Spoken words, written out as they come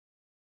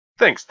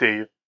Thanks,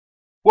 Dave.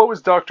 What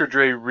was Dr.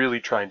 Dre really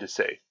trying to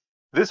say?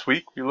 This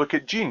week, we look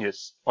at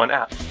Genius on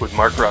Apps with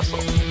Mark Russell.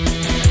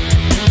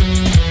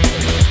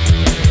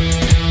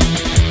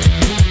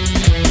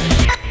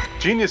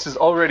 Genius is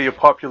already a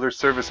popular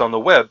service on the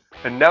web,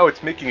 and now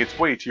it's making its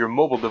way to your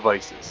mobile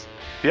devices.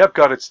 The app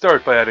got its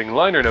start by adding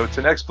liner notes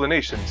and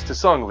explanations to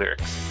song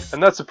lyrics,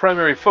 and that's the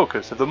primary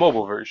focus of the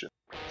mobile version.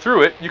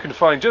 Through it, you can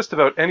find just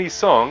about any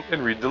song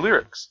and read the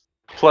lyrics.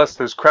 Plus,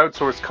 there's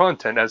crowdsourced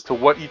content as to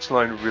what each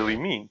line really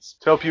means,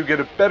 to help you get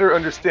a better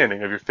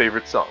understanding of your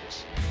favorite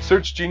songs.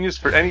 Search Genius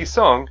for any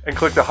song and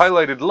click the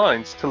highlighted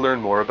lines to learn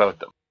more about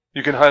them.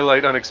 You can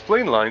highlight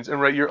unexplained lines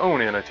and write your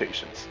own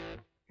annotations.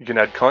 You can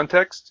add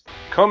context,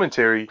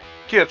 commentary,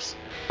 GIFs,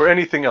 or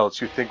anything else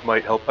you think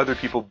might help other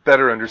people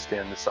better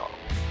understand the song.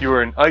 You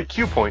earn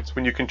IQ points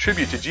when you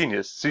contribute to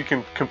Genius, so you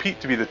can compete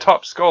to be the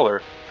top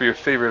scholar for your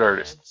favorite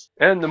artists.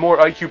 And the more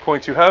IQ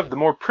points you have, the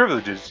more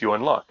privileges you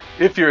unlock.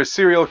 If you're a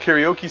serial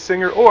karaoke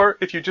singer, or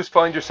if you just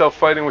find yourself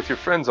fighting with your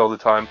friends all the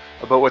time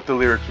about what the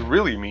lyrics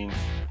really mean,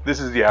 this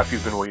is the app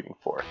you've been waiting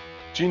for.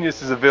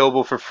 Genius is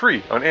available for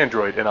free on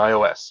Android and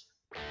iOS.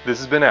 This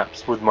has been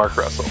Apps with Mark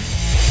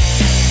Russell.